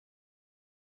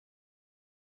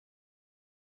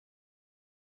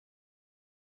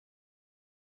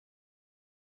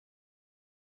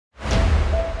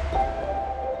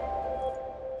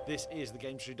This is the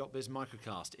GameStreet.biz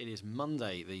Microcast. It is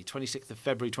Monday, the 26th of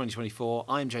February 2024.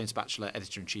 I'm James Batchelor,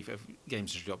 Editor-in-Chief of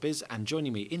GameStreet.biz, and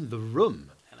joining me in the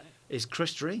room is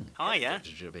Chris Dring. Hi, yeah.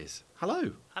 GameStreet.biz.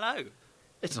 Hello. Hello.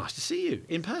 It's nice to see you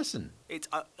in person.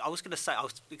 I was going to say, I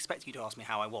was expecting you to ask me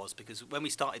how I was, because when we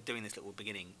started doing this little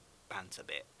beginning banter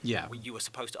bit, you were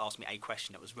supposed to ask me a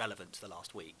question that was relevant to the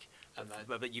last week.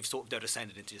 But you've sort of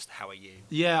descended into just how are you?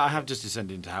 Yeah, I have just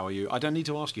descended into how are you. I don't need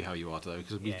to ask you how you are, though,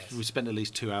 because we've spent at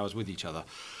least 2 hours with each other.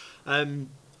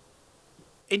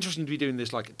 Interesting to be doing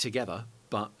this together,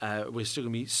 but we're still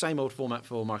going to be same old format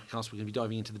for Microcast. We're going to be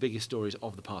diving into the biggest stories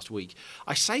of the past week.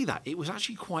 I say that, it was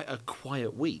actually quite a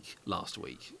quiet week last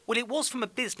week. Well, it was from a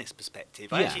business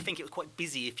perspective. I actually think it was quite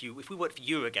busy. If we worked for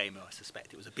Eurogamer, I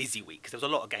suspect it was a busy week, because there was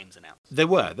a lot of games announced. There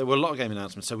were a lot of game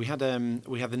announcements. So we had the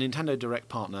Nintendo Direct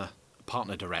Partner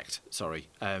Direct,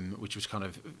 which was kind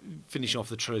of finishing off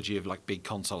the trilogy of big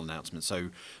console announcements. So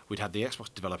we'd had the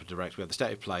Xbox Developer Direct, we had the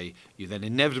State of Play, you then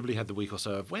inevitably had the week or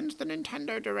so of when's the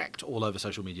Nintendo Direct all over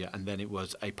social media, and then it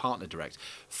was a Partner Direct.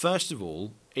 First of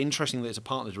all, interesting that it's a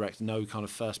Partner Direct, no kind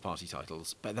of first-party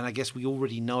titles, but then I guess we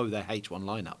already know their H1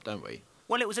 lineup, don't we?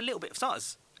 Well, it was a little bit, for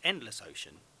starters, Endless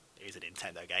Ocean is a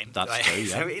Nintendo game. That's true,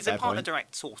 yeah. So it's a Partner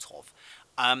Direct, sort of.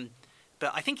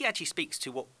 But I think it actually speaks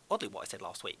to what I said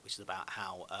last week, which is about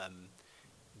how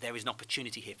there is an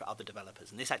opportunity here for other developers,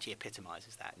 and this actually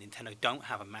epitomises that. Nintendo don't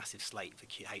have a massive slate for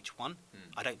H1.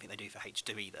 I don't think they do for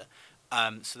H2 either.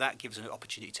 So that gives an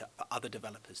opportunity for other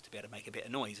developers to be able to make a bit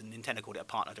of noise, and Nintendo called it a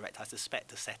Partner Direct, I suspect,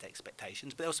 to set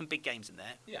expectations. But there were some big games in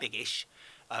there, big-ish,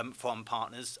 from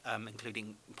partners,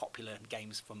 including popular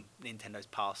games from Nintendo's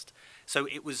past. So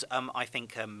it was, I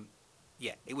think...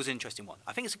 it was an interesting one.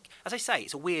 I think, as I say,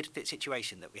 it's a weird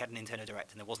situation that we had a Nintendo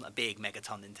Direct and there wasn't a big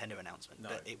megaton Nintendo announcement. No.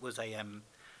 But it was a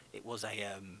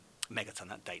megaton.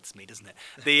 That dates me, doesn't it?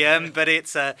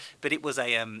 But it was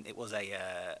a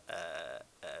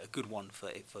good one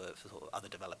for sort of other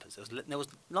developers. There was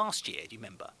last year. Do you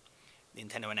remember?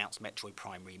 Nintendo announced Metroid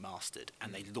Prime Remastered,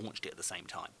 and they launched it at the same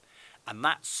time, and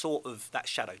that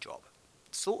shadow drop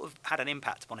sort of had an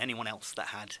impact upon anyone else that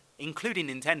had, including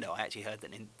Nintendo. I actually heard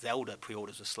that Zelda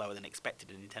pre-orders were slower than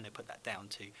expected, and Nintendo put that down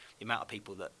to the amount of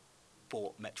people that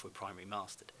bought Metroid Prime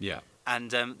Remastered. Yeah.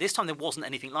 And this time there wasn't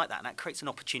anything like that, and that creates an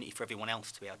opportunity for everyone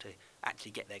else to be able to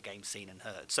actually get their game seen and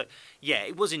heard. So, yeah,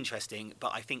 it was interesting,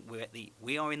 but I think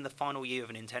we are in the final year of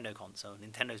a Nintendo console.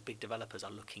 Nintendo's big developers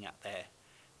are looking at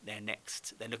their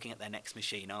next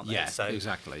machine, aren't they? Yeah, so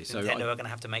exactly. So Nintendo are going to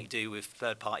have to make do with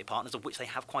third-party partners, of which they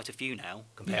have quite a few now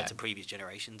compared to previous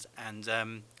generations, and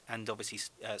obviously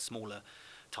smaller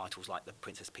titles like the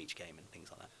Princess Peach game and things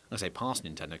like that. I say past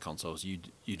Nintendo consoles,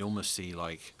 you'd almost see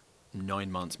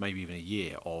 9 months, maybe even a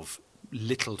year of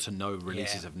little to no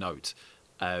releases of note.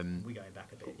 We're going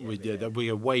back a bit. We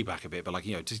go way back a bit, but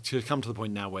to come to the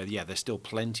point now where there's still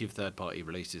plenty of third-party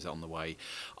releases on the way.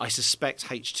 I suspect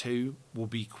H2 will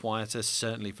be quieter.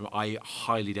 Certainly, I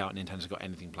highly doubt Nintendo's got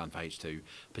anything planned for H2,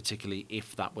 particularly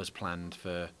if that was planned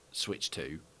for Switch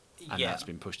 2, and that's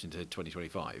been pushed into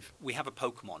 2025. We have a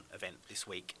Pokemon event this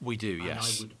week. We do,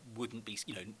 yes. And I wouldn't be,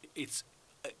 it's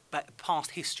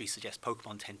past history suggests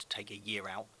Pokemon tend to take a year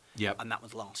out. Yep. And that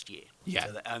was last year. Yeah.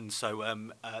 So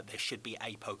there should be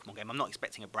a Pokemon game. I'm not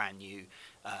expecting a brand new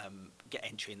get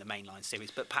entry in the mainline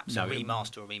series, but perhaps a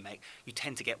remaster or remake. You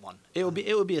tend to get one. It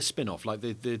would be a spin-off.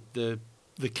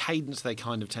 The cadence they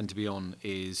kind of tend to be on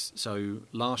is, so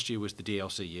last year was the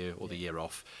DLC year or the year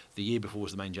off. The year before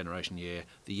was the main generation year.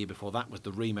 The year before that was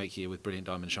the remake year with Brilliant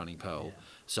Diamond Shining Pearl. Yeah.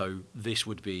 So this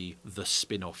would be the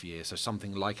spin-off year. So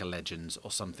something like a Legends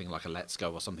or something like a Let's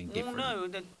Go or something different. Well,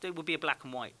 no, there would be a black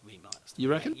and white remaster. You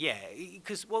reckon? Yeah,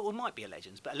 because it might be a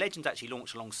Legends, but a Legends actually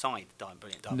launched alongside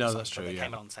Brilliant Diamond. No, that's true. They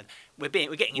came along and said we're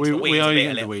getting into the weeds a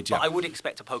bit. But I would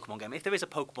expect a Pokemon game. If there is a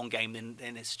Pokemon game, then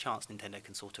there's a chance Nintendo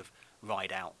can sort of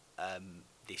ride out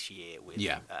this year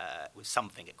with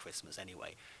something at Christmas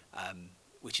anyway,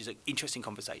 which is an interesting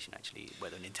conversation actually,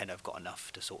 whether Nintendo have got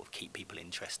enough to sort of keep people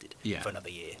interested for another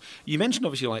year. You mentioned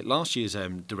obviously last year's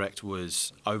Direct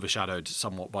was overshadowed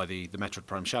somewhat by the Metroid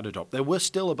Prime Shadow Drop. There were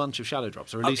still a bunch of Shadow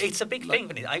Drops, or at least it's a big thing,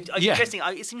 isn't it? Interesting.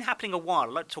 It's been happening a while.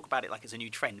 I like to talk about it like it's a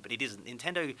new trend, but it isn't.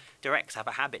 Nintendo Directs have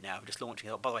a habit now of just launching.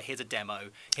 By the way, here's a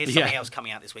demo. Here's something else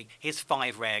coming out this week. Here's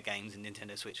 5 rare games in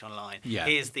Nintendo Switch Online. Yeah.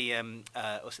 Here's the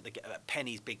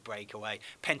Penny's Big Breakaway.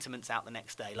 Pentament's out the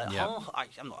next day. I'm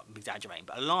not exaggerating,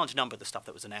 but a large number of the stuff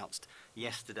that was announced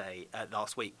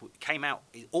last week came out,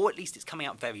 or at least it's coming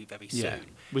out very, very soon.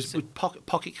 Was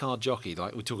Pocket Card Jockey,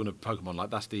 like we're talking of Pokemon,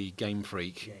 that's the Game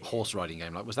Freak horse riding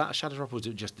game. Was that a Shadow Drop or was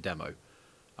it just a demo?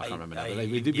 I can't remember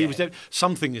now.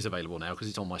 Something is available now because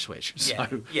it's on my Switch.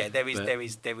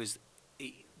 There was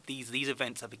these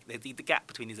events, the gap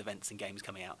between these events and games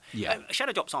coming out. Yeah.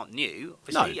 Shadow drops aren't new.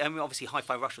 Obviously, obviously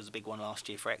Hi-Fi Rush was a big one last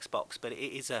year for Xbox, but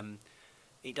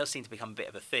it does seem to become a bit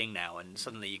of a thing now, and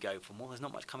suddenly you go from, well, there's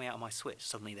not much coming out on my Switch,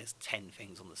 suddenly there's 10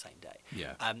 things on the same day.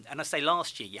 Yeah. And I say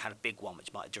last year you had a big one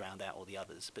which might have drowned out all the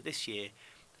others, but this year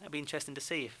it'll be interesting to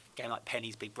see if a game like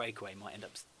Penny's Big Breakaway might end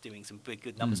up doing some big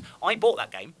good numbers. I bought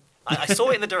that game. I saw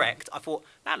it in the Direct. I thought,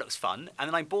 that looks fun, and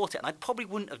then I bought it, and I probably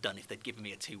wouldn't have done if they'd given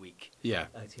me a 2-week. Yeah.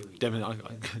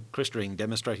 Chris Dring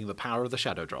demonstrating the power of the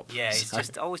Shadow Drop. Yeah, it's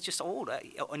just,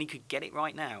 and you could get it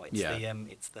right now. It's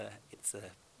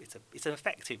it's an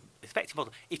effective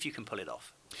model if you can pull it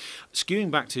off. Skewing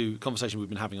back to conversation we've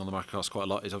been having on the Microcast quite a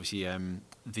lot is obviously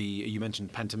you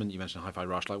mentioned Pentiment, you mentioned Hi-Fi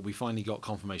Rush. Like, we finally got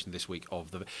confirmation this week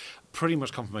of pretty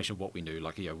much confirmation of what we knew.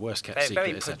 Like, worst kept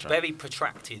secret, etc. Very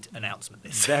protracted announcement.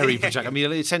 This very protracted. I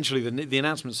mean, essentially the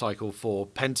announcement cycle for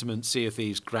Pentiment, Sea of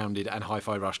Thieves, Grounded, and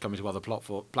Hi-Fi Rush coming to other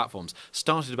platforms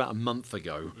started about a month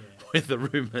ago with the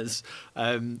rumours.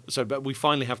 But we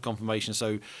finally have confirmation.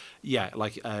 So, yeah,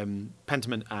 like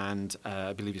Pentiment and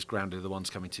I believe it's Grounded are the ones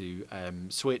coming to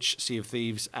Switch. Sea of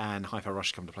Thieves and Hi-Fi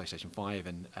Rush come to PlayStation 5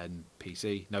 and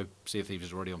PC. No, Sea of Thieves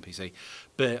is already on PC.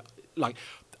 But like,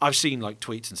 I've seen like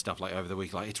tweets and stuff like over the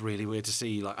week. Like, it's really weird to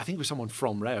see. Like, I think it was someone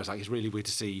from Rare. It's really weird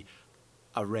to see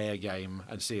a Rare game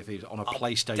and Sea of Thieves on a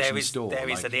PlayStation store. The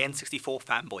N64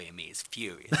 fanboy in me is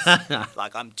furious.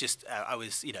 Like, I'm just, I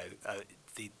was,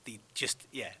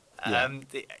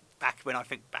 back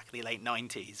in the late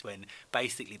 90s, when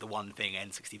basically the one thing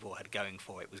N64 had going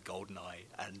for it was GoldenEye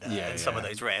and some of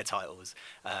those Rare titles.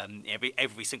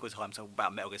 Every single time something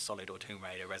about Metal Gear Solid or Tomb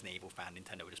Raider, Resident Evil fan,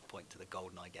 Nintendo would just point to the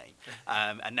GoldenEye game.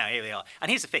 And now here they are. And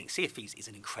here's the thing: Sea of Thieves is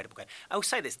an incredible game. I will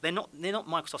say this: they're not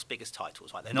Microsoft's biggest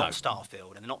titles, right? They're not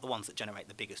Starfield, and they're not the ones that generate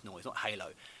the biggest noise, not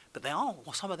Halo, but they are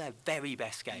some of their very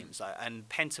best games. And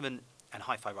Pentiment and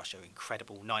Hi-Fi Rush are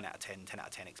incredible. 9 out of 10, 10 out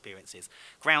of 10 experiences.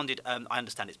 Grounded, I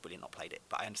understand it's brilliant, not played it,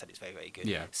 but I understand it's very, very good.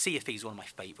 Yeah. Sea of Thieves is one of my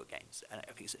favourite games. And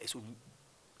I think it's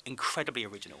incredibly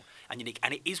original and unique.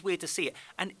 And it is weird to see it.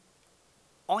 And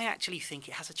I actually think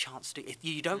it has a chance to do it.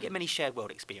 You don't get many shared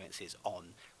world experiences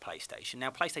on PlayStation.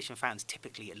 Now, PlayStation fans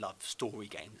typically love story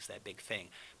games. It's their big thing.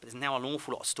 But there's now an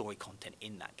awful lot of story content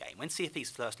in that game. When Sea of Thieves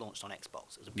first launched on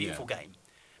Xbox, it was a beautiful game.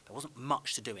 There wasn't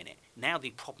much to do in it. Now the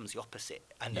problem's the opposite.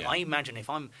 And I imagine if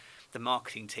I'm the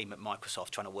marketing team at Microsoft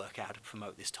trying to work out how to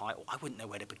promote this title, I wouldn't know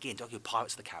where to begin. Do I go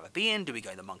Pirates of the Caribbean? Do we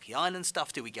go the Monkey Island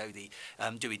stuff? Do we go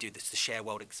do we do the share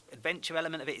world adventure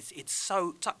element of it? It's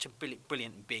such a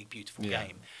brilliant, big, beautiful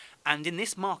game. And in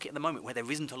this market at the moment, where there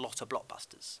isn't a lot of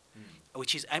blockbusters,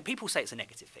 which is, and people say it's a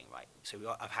negative thing, right? So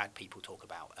I've had people talk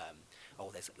about,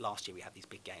 last year we had these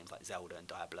big games like Zelda and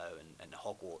Diablo and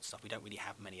Hogwarts stuff. We don't really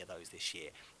have many of those this year,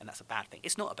 and that's a bad thing.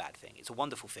 It's not a bad thing. It's a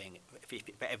wonderful thing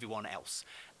for everyone else.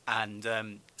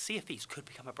 And Sea of Thieves could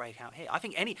become a breakout hit. I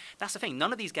think that's the thing.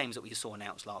 None of these games that we saw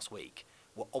announced last week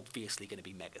were obviously going to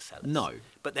be mega sellers. No.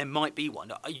 But there might be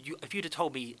one. If you'd have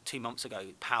told me 2 months ago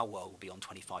Power World would be on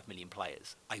 25 million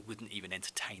players, I wouldn't even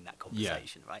entertain that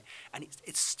conversation, right? And it's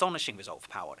astonishing result for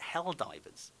Power World.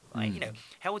 Helldivers, right?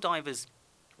 Helldivers,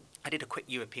 I did a quick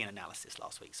European analysis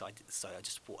last week, so I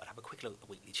just thought I'd have a quick look at the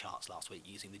weekly charts last week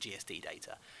using the GSD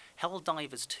data.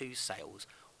 Helldivers 2 sales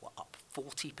were up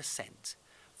 40%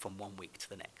 from 1 week to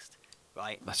the next.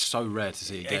 Right? That's so rare to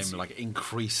see a game like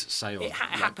increase sales. It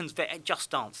happens. Just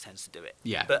Dance tends to do it.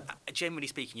 Yeah. But generally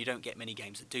speaking, you don't get many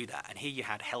games that do that. And here you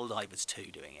had Helldivers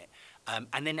 2 doing it.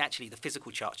 And then actually the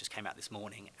physical chart just came out this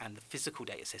morning, and the physical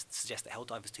data suggests that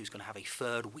Helldivers 2 is going to have a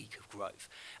third week of growth.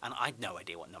 And I had no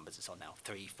idea what numbers it's on now,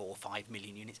 3, 4, 5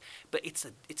 million units. But it's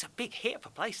a big hit for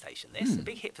PlayStation. It's a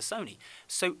big hit for Sony.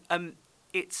 So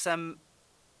it's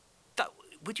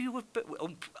would you have?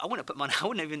 I wouldn't have put money. I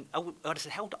would have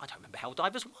said I don't remember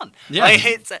Helldivers 1. Yeah.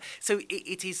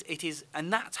 It is,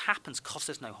 and that happens because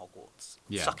there's no Hogwarts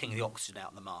sucking the oxygen out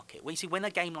of the market. Well, you see, when a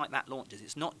game like that launches,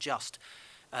 it's not just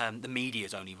the media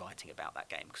is only writing about that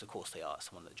game, because of course they are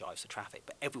someone that drives the traffic,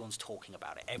 but everyone's talking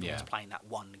about it. Everyone's playing that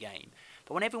one game.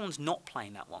 But when everyone's not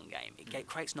playing that one game, it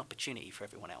creates an opportunity for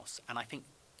everyone else. And I think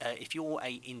if you're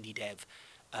a indie dev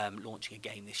launching a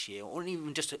game this year, or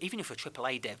even if you're a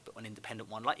AAA dev but an independent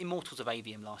one, like Immortals of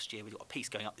Avium last year, we've got a piece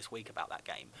going up this week about that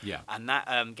game. Yeah. And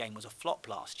that game was a flop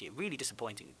last year, really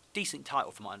disappointing. Decent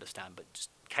title from what I understand, but just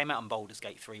came out on Baldur's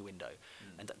Gate 3 window,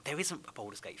 and there isn't a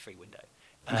Baldur's Gate 3 window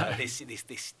this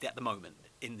at the moment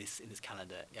in this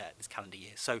calendar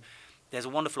year. So there's a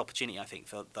wonderful opportunity, I think,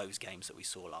 for those games that we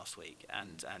saw last week,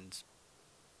 and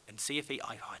Sea of Thieves,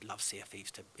 I'd love Sea of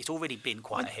Thieves to. It's already been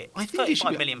quite a hit. I think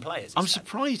 35 million players. I'm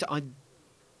surprised.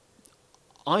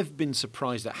 I've been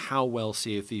surprised at how well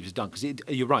Sea of Thieves has done, because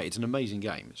you're right, it's an amazing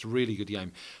game. It's a really good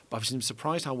game. But I've been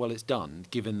surprised how well it's done,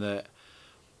 given that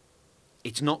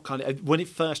it's not kind of... When it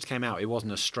first came out, it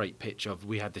wasn't a straight pitch of...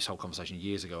 We had this whole conversation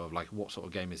years ago of, like, what sort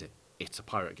of game is it? It's a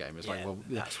pirate game. It's like, well...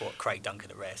 That's what Craig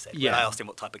Duncan at Rare said. Yeah. When I asked him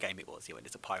what type of game it was, he went,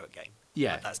 it's a pirate game.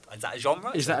 Yeah. Is that a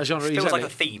genre? Is that a genre? It feels Exactly.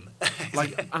 like a theme.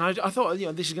 And I thought,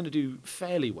 this is going to do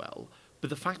fairly well. But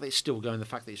the fact that it's still going, the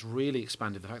fact that it's really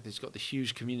expanded, the fact that it's got the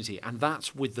huge community, and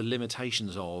that's with the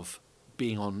limitations of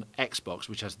being on Xbox,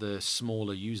 which has the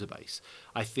smaller user base.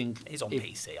 I think it's on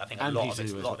PC. I think a lot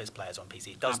of its players are on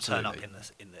PC. It does turn up in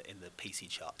the PC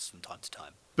charts from time to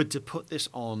time. But to put this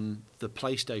on the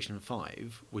PlayStation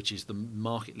 5, which is the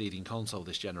market-leading console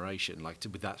this generation,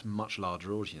 with that much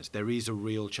larger audience, there is a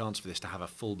real chance for this to have a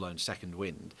full-blown second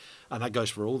wind, and that goes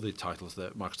for all the titles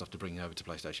that Microsoft are bringing over to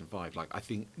PlayStation 5. I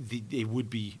think it would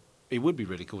be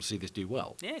really cool to see this do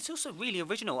well. Yeah, it's also really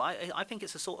original. I think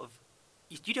it's a sort of...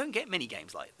 You don't get many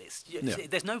games like this. No.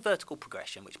 There's no vertical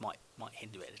progression, which might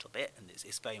hinder it a little bit, and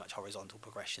it's very much horizontal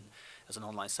progression as an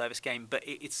online service game. But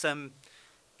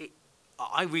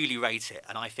I really rate it,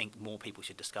 and I think more people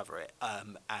should discover it.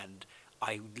 And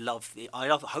I love the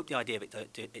idea of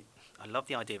it. I love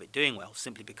the idea of it doing well,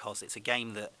 simply because it's a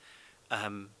game that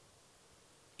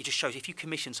it just shows if you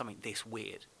commission something this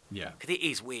weird. Yeah, because it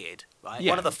is weird, right? Yeah.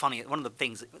 One of the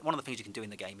things you can do in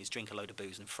the game is drink a load of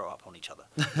booze and throw up on each other,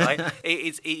 right?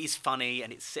 it is funny,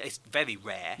 and it's very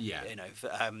rare. Yeah.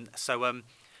 I'm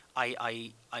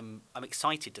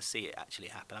excited to see it actually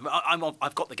happen.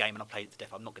 I've got the game and I've played it to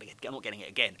death. I'm not getting it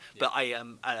again, but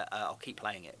I'll keep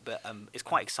playing it. But it's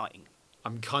quite exciting.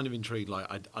 I'm kind of intrigued.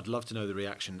 I'd love to know the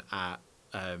reaction at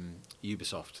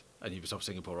Ubisoft and Ubisoft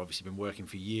Singapore. Obviously, been working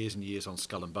for years and years on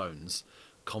Skull and Bones,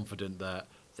 confident that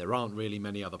there aren't really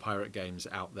many other pirate games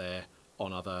out there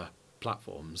on other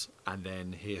platforms, and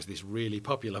then here's this really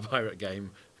popular pirate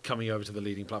game coming over to the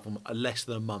leading platform less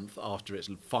than a month after it's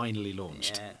finally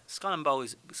launched. Yeah, Skull and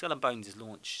Bones'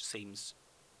 launch seems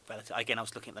relative. Again, I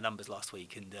was looking at the numbers last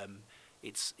week, and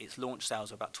its launch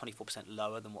sales are about 24%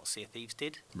 lower than what Sea of Thieves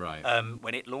did. Right.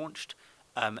 When it launched,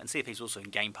 and Sea of Thieves was also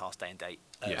in Game Pass day and date.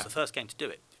 It was the first game to do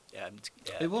it.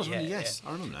 It was, yes,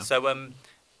 I remember now. So,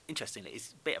 interestingly,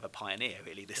 it's a bit of a pioneer,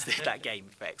 really, that game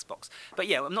for Xbox. But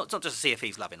yeah, I'm not just a Sea of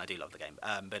Thieves loving. I do love the game,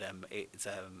 but it's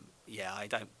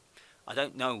I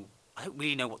don't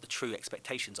really know what the true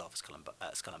expectations are for Skull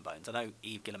and Bones. I know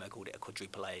Yves Guillemot called it a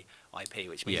quadruple A IP,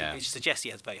 which suggests he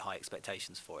has very high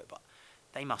expectations for it. But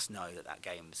they must know that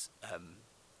game's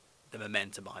the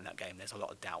momentum behind that game. There's a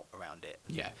lot of doubt around it.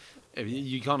 Yeah,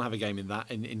 you can't have a game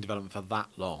in development for that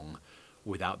long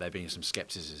without there being some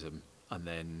skepticism, and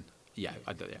then.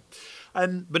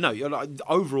 But no,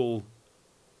 overall,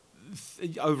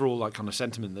 like kind of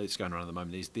sentiment that's going around at the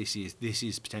moment is this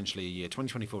is potentially a year.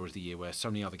 2024 is the year where so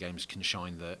many other games can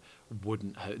shine that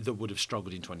would have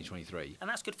struggled in 2023, and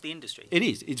that's good for the industry. It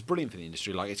is. It's brilliant for the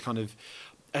industry. Like, it's kind of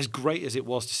as great as it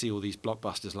was to see all these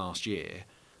blockbusters last year.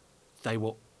 They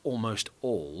were almost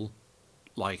all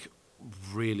like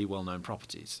really well-known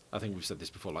properties. I think we've said this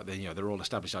before. Like, they're all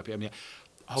established IP. I mean,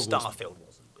 Starfield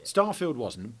wasn't. Starfield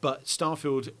wasn't, but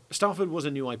Starfield was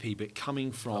a new IP, but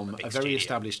coming from a very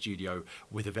established studio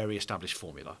with a very established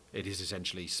formula. It is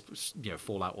essentially,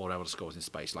 Fallout or Elder Scrolls in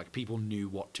space. Like, people knew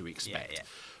what to expect. Yeah.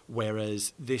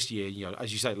 Whereas this year,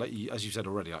 as you said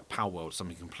already, like Palworld,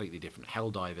 something completely different.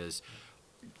 Helldivers.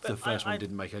 The first one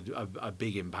didn't make a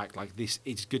big impact. Like this,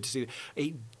 it's good to see.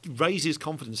 It raises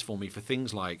confidence for me for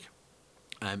things like.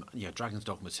 Dragon's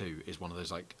Dogma 2 is one of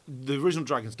those, like, the original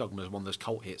Dragon's Dogma is one of those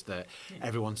cult hits that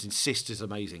everyone insists is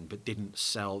amazing, but didn't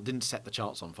set the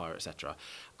charts on fire, etc.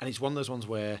 And it's one of those ones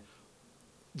where,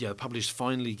 the publisher's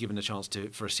finally given a chance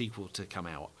for a sequel to come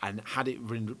out, and had it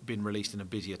been released in a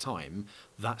busier time,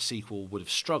 that sequel would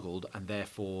have struggled, and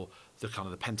therefore the kind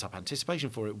of the pent-up anticipation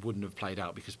for it wouldn't have played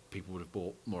out because people would have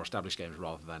bought more established games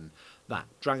rather than that.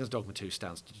 Dragon's Dogma 2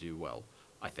 stands to do well,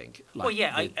 I think.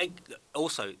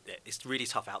 Also, it's really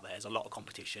tough out there. There's a lot of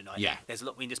competition. There's a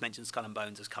lot. We just mentioned Skull and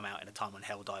Bones has come out in a time when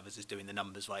Helldivers is doing the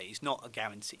numbers right. It's not a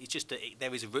guarantee. It's just that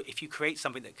there is if you create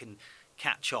something that can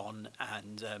catch on,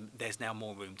 and there's now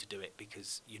more room to do it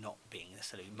because you're not being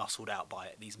necessarily muscled out by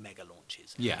these mega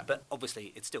launches. Yeah. But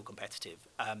obviously, it's still competitive.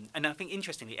 And I think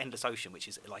interestingly, Endless Ocean, which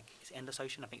is Endless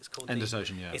Ocean? I think it's called. Endless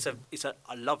Ocean. Yeah. It's a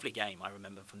lovely game. I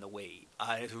remember from the Wii.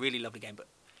 It's a really lovely game, but.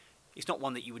 It's not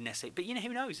one that you would necessarily, but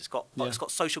who knows? It's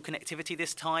got social connectivity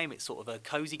this time. It's sort of a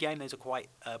cozy game. Those are quite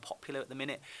popular at the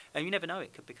minute, and you never know.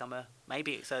 It could become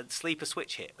maybe it's a sleeper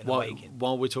switch hit.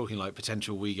 While we're talking like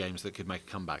potential Wii games that could make a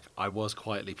comeback, I was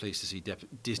quietly pleased to see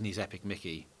Disney's Epic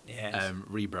Mickey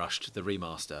rebrushed the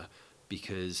remaster,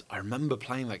 because I remember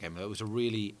playing that game. It was a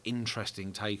really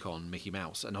interesting take on Mickey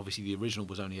Mouse, and obviously the original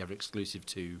was only ever exclusive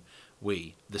to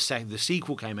Wii. The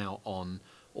sequel came out on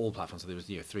all platforms, so there was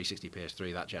 360,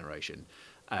 PS3, that generation.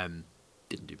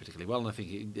 Didn't do particularly well, and I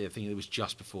think it was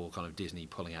just before kind of Disney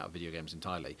pulling out of video games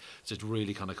entirely. So it's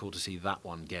really kind of cool to see that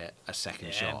one get a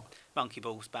second shot. Monkey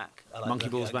Ball's back. Monkey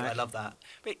Ball's back. I love that.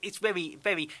 But it's very,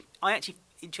 very. I actually,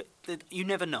 you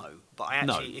never know. But I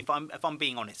actually, if I'm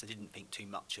being honest, I didn't think too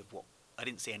much of what. I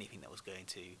didn't see anything that was going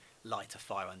to light a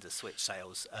fire under Switch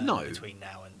sales between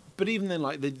now and. But even then,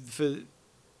 like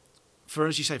for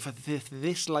as you say, for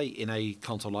this late in a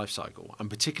console life cycle, and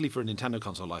particularly for a Nintendo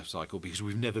console life cycle, because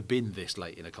we've never been this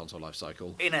late in a console life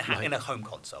cycle. In a home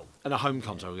console. In a home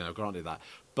console, granted that.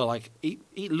 But like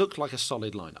it looked like a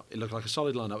solid lineup. It looked like a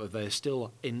solid lineup of there's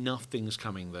still enough things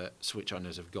coming that Switch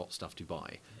owners have got stuff to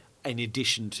buy. In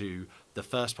addition to the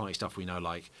first party stuff we know,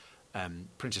 like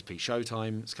Princess Peach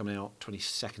Showtime is coming out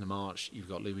 22nd of March. You've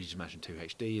got Luigi's Mansion 2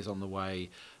 HD is on the way.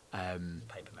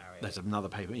 Paper Mario. There's another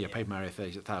Paper Mario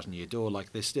 1,000 Year Door.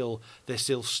 Like there's still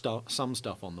some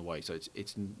stuff on the way. So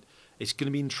it's going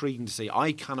to be intriguing to see.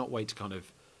 I cannot wait to kind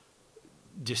of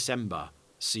December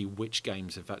see which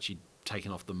games have actually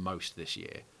taken off the most this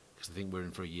year. Because I think we're in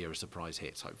for a year of surprise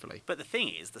hits, hopefully. But the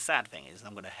sad thing is, and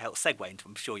I'm going to help segue into,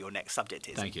 I'm sure your next subject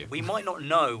is. Thank you. We might not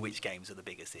know which games are the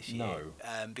biggest this year.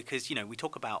 No. Because, we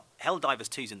talk about Helldivers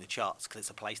 2's in the charts because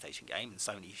it's a PlayStation game and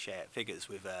Sony share figures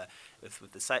with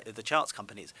the charts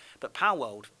companies. But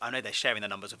Palworld, I know they're sharing the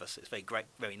numbers with us. It's very great,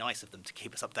 very nice of them to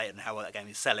keep us updated on how well that game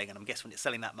is selling. And I'm guessing when it's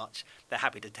selling that much, they're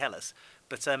happy to tell us.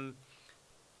 But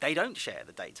they don't share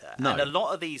the data, no. And a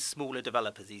lot of these smaller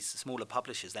developers, these smaller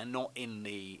publishers, they're not in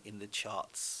the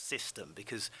charts system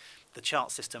because the chart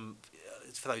system,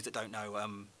 for those that don't know,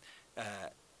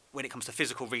 when it comes to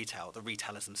physical retail, the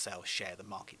retailers themselves share the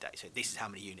market data. So this is how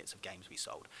many units of games we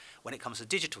sold. When it comes to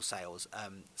digital sales,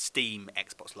 Steam,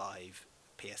 Xbox Live,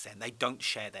 PSN, they don't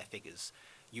share their figures.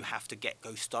 You have to go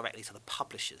directly to the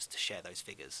publishers to share those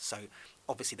figures. So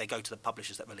obviously they go to the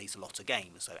publishers that release a lot of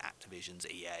games. So Activision's,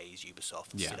 EA's,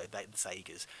 Ubisoft's, the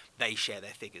Sega's. They share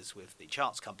their figures with the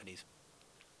charts companies.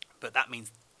 But that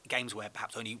means games where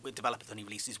perhaps developers only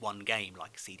releases one game,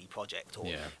 like CD Projekt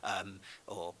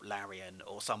or Larian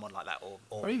or someone like that,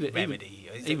 or Remedy.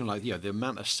 Even like the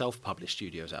amount of self-published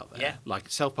studios out there, like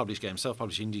self-published games,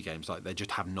 self-published indie games, like they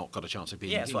just have not got a chance of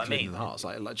being included in the hearts.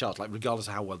 Like charts, like regardless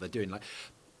of how well they're doing, like.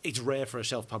 It's rare for a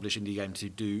self-published indie game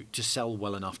to sell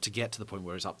well enough to get to the point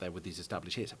where it's up there with these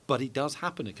established hits. But it does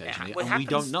happen occasionally, and we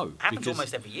don't know. It happens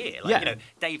almost every year.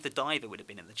 Dave the Diver would have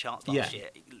been in the charts last year.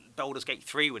 Baldur's Gate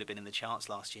 3 would have been in the charts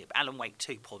last year. But Alan Wake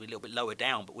 2, probably a little bit lower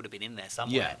down, but would have been in there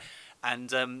somewhere. And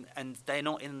they're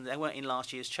not in. They weren't in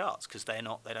last year's charts because they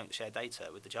don't share data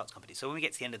with the charts company. So when we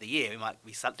get to the end of the year, we might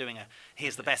be doing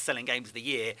here's the best-selling games of the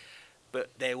year. But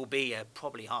there will be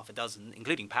probably half a dozen,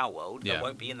 including Palworld, that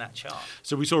won't be in that chart.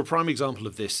 So we saw a prime example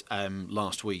of this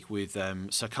last week with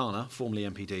Sakana, formerly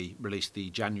MPD, released the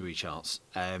January charts.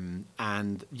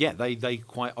 They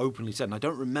quite openly said, and I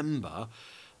don't remember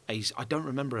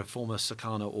a former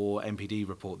Sakana or MPD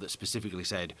report that specifically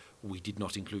said we did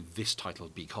not include this title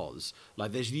because,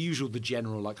 like, there's the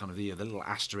general, like, kind of the little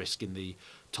asterisk in the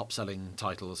top-selling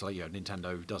titles, like,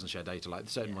 Nintendo doesn't share data, like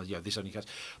certain ones, this only counts.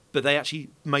 But they actually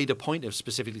made a point of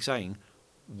specifically saying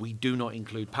we do not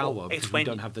include Palworld because we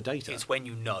don't have the data. It's when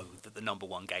you know that the number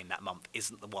one game that month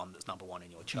isn't the one that's number one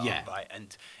in your chart, right?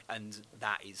 And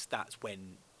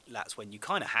that's when you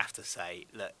kind of have to say,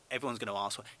 look, everyone's going to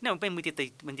ask, when we did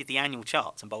the annual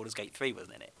charts and Baldur's Gate 3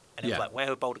 wasn't in it, and it was like, where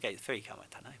would Baldur's Gate 3 come? I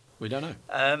don't know. We don't know.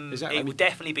 Exactly. It would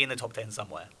definitely be in the top 10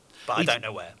 somewhere, but I don't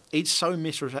know where. It's so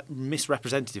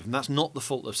misrepresentative, and that's not the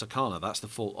fault of Sakana. That's the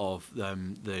fault of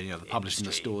the publishers in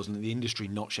the stores and the industry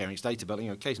not sharing its data. But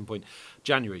case in point,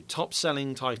 January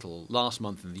top-selling title last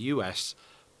month in the US,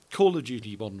 Call of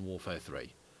Duty Modern Warfare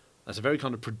 3. That's a very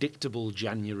kind of predictable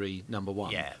January number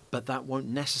one. Yeah. But that won't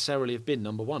necessarily have been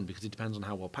number one because it depends on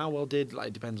how well Palworld did. Like,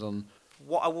 it depends on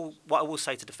what I will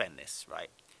say to defend this,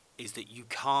 right, is that you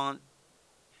can't.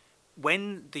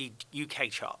 When the UK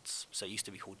charts, so it used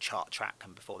to be called Chart Track,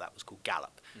 and before that was called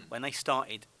Gallup, when they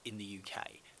started in the UK,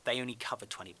 they only covered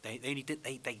 20. They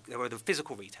were the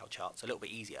physical retail charts, a little bit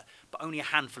easier, but only a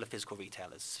handful of physical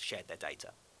retailers shared their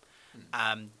data.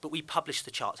 But we published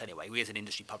the charts anyway. We as an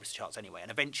industry published the charts anyway, and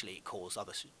eventually it caused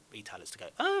other retailers to go,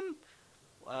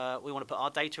 we want to put our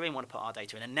data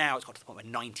in, and now it's got to the point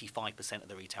where 95% of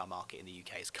the retail market in the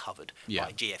UK is covered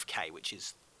by GfK, which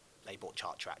is, they bought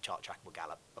Chart Track will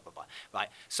Gallup, blah, blah, blah. Right?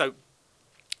 So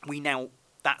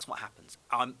that's what happens.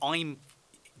 I'm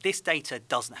this data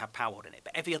doesn't have power in it,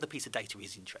 but every other piece of data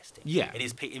is interesting. Yeah. It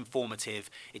is informative.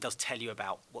 It does tell you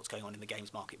about what's going on in the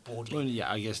games market broadly. Well,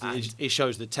 yeah, I guess it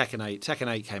shows that Tekken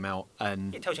 8 came out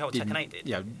and it tells you how Tekken 8 did.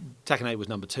 Yeah, Tekken 8 was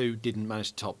number 2, didn't manage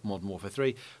to top Modern Warfare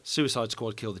 3. Suicide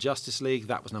Squad Kill the Justice League,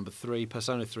 that was number 3.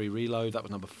 Persona 3 Reload, that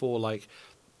was number 4.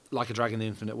 Like a Dragon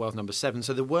Infinite Wealth, number 7.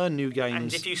 So there were new games.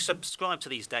 And if you subscribe to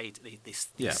these these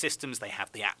systems, they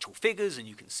have the actual figures, and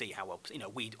you can see how well,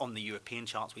 we on the European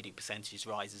charts, we do percentages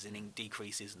rises and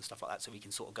decreases and stuff like that, so we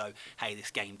can sort of go, hey,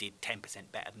 this game did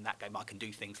 10% better than that game. I can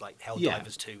do things like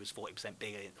Helldivers 2 was 40%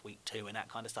 bigger in week 2 and that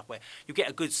kind of stuff, where you get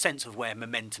a good sense of where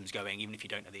momentum's going, even if you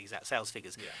don't know the exact sales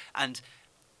figures. Yeah. And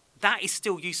that is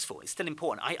still useful. It's still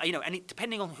important. And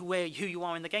depending on who you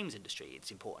are in the games industry, it's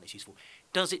important. It's useful.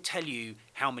 Does it tell you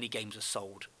how many games are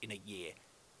sold in a year?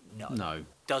 No.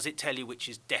 Does it tell you which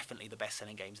is definitely the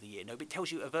best-selling games of the year? No, but it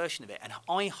tells you a version of it. And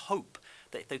I hope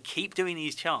that if they keep doing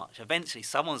these charts, eventually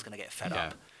someone's going to get fed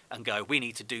up and go, we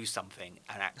need to do something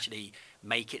and actually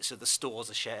make it so the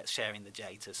stores are sharing the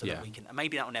data so that we can. And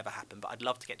maybe that will never happen, but I'd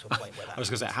love to get to a point where that. I was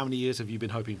going to say, how many years have you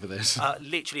been hoping for this?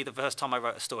 Literally, the first time I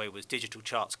wrote a story was digital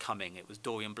charts coming. It was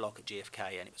Dorian Block at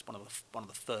GFK, and it was one of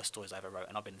the first stories I ever wrote,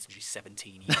 and I've been in this industry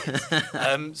 17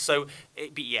 years.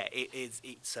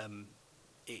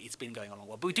 It's been going on a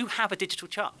while, but we do have a digital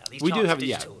chart now. These charts are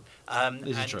digital.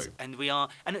 This is true. And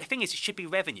the thing is, it should be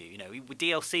revenue.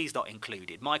 DLC's not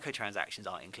included,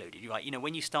 microtransactions aren't included. You're right.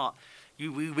 When you start,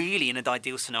 you really, in an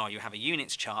ideal scenario, you have a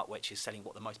units chart which is selling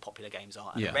what the most popular games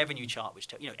are, and a revenue chart which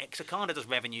Exarchana does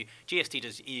revenue, GST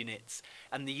does units,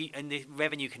 and the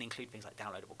revenue can include things like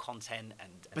downloadable content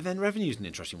But then revenue is an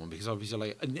interesting one because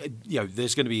obviously,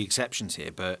 there's going to be exceptions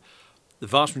here, but the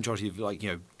vast majority of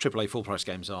AAA full price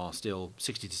games are still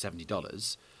 $60 to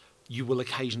 $70. You will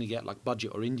occasionally get budget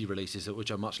or indie releases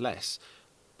which are much less.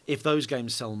 If those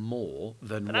games sell more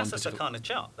than but that's a kind of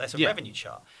chart. That's a revenue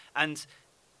chart, and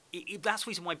that's the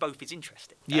reason why both is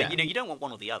interesting. You don't want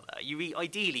one or the other.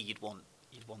 Ideally you'd want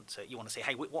to say,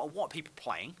 hey, what are people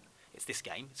playing? It's this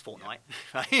game, it's Fortnite,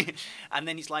 right? And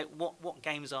then it's like, what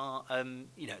games are,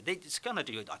 it's going to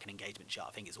do like an engagement chart,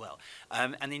 I think, as well.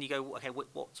 And then you go, okay,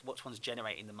 which one's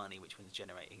generating the money, which one's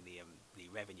generating the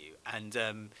revenue? And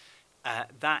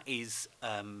that is,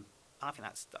 I think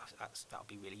that'll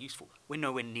be really useful. We're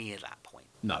nowhere near that point.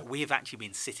 No. We have actually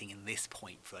been sitting in this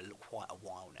point for quite a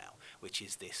while now, which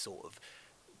is this sort of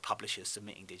publishers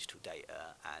submitting digital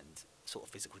data and sort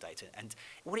of physical data, and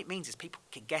what it means is people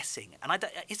get guessing. And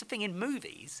it's the thing in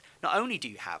movies. Not only do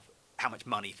you have how much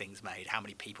money things made, how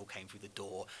many people came through the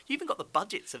door, you even got the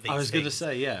budgets of these. I was going to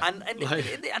say, yeah. And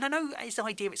I know it's the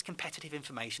idea it's competitive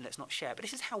information. Let's not share. But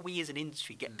this is how we as an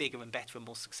industry get bigger and better and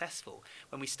more successful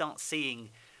when we start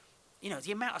seeing.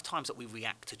 The amount of times that we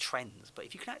react to trends, but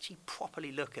if you can actually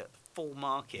properly look at the full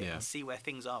market and see where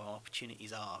things are and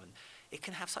opportunities are, and it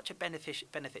can have such a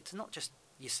benefit to not just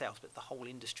yourself but the whole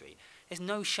industry. There's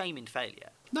no shame in failure.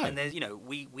 No. And there's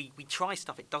we try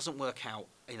stuff, it doesn't work out,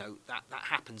 that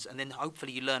happens, and then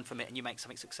hopefully you learn from it and you make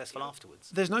something successful afterwards.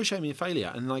 There's no shame in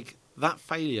failure, and that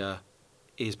failure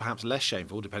is perhaps less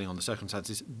shameful depending on the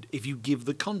circumstances if you give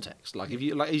the context. If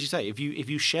you, as you say, if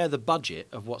you share the budget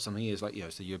of what something is, so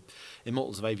your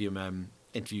Immortals of Avium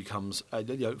interview comes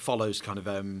follows kind of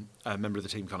a member of the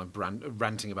team kind of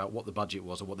ranting about what the budget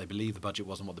was or what they believe the budget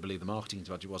was and what they believe the marketing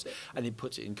budget was, and it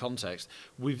puts it in context.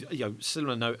 With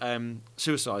similar note,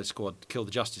 Suicide Squad Kill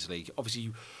the Justice League.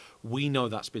 Obviously, we know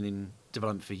that's been in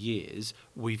development for years.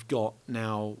 We've got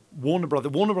now Warner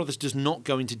Brothers does not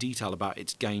go into detail about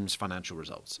its game's financial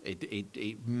results.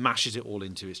 It mashes it all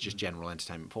into its just general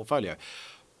entertainment portfolio.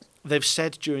 They've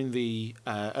said during the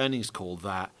earnings call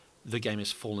that the game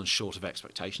has fallen short of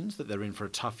expectations, that they're in for a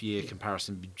tough year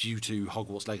comparison due to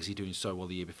Hogwarts Legacy doing so well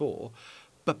the year before.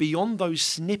 But beyond those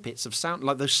snippets of sound,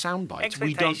 like those sound bites,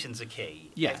 expectations are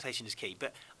key. Yeah. Expectation is key.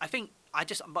 But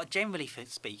but generally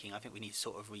speaking, I think we need to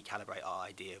sort of recalibrate our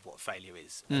idea of what failure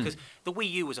is. Because the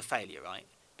Wii U was a failure, right?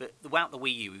 But without the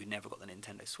Wii U, we never got the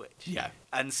Nintendo Switch. Yeah.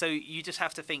 And so you just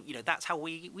have to think, that's how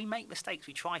we make mistakes.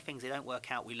 We try things, they don't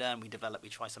work out. We learn, we develop, we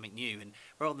try something new. And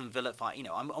rather than vilify,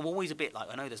 I'm always a bit like,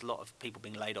 I know there's a lot of people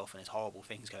being laid off and there's horrible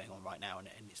things going on right now. And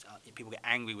people get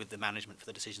angry with the management for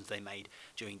the decisions they made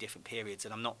during different periods.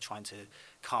 And I'm not trying to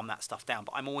calm that stuff down.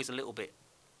 But I'm always a little bit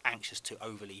anxious to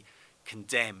overly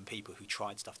condemn people who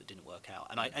tried stuff that didn't work out,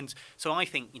 and so I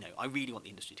think I really want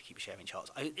the industry to keep sharing charts.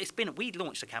 We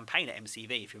launched a campaign at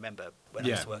MCV, if you remember when I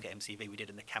used to work at MCV. We did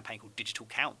a campaign called Digital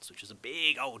Counts, which was a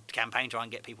big old campaign to try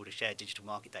and get people to share digital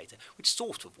market data, which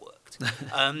sort of worked.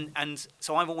 And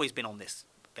so I've always been on this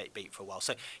beat for a while.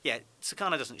 So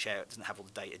Sakana doesn't have all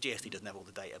the data. GSD doesn't have all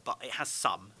the data, but it has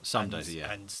some data,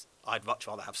 yeah. And I'd much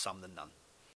rather have some than none.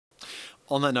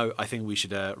 On that note, I think we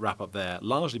should wrap up there,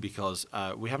 largely because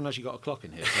we haven't actually got a clock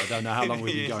in here, so I don't know how long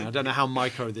we've been going. I don't know how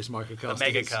micro this microcast The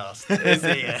is. megacast. Is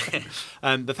it?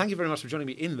 Yeah. But thank you very much for joining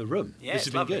me in the room. Yeah, this it's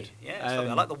has been lovely. good. Yeah, it's lovely.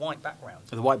 I like the white background.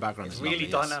 The white background It's is really lovely,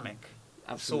 yes. dynamic.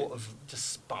 Absolutely. Sort of just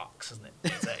sparks, isn't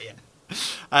it? So,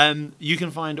 yeah. You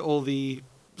can find all the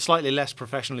slightly less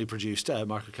professionally produced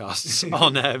microcasts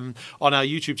on our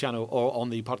YouTube channel or on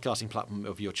the podcasting platform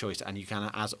of your choice, and you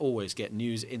can, as always, get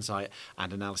news, insight,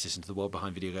 and analysis into the world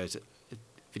behind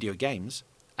video games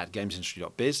at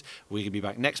gamesindustry.biz. We can be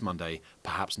back next Monday,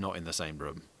 perhaps not in the same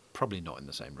room, probably not in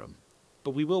the same room,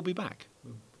 but we will be back.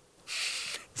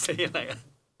 See you later.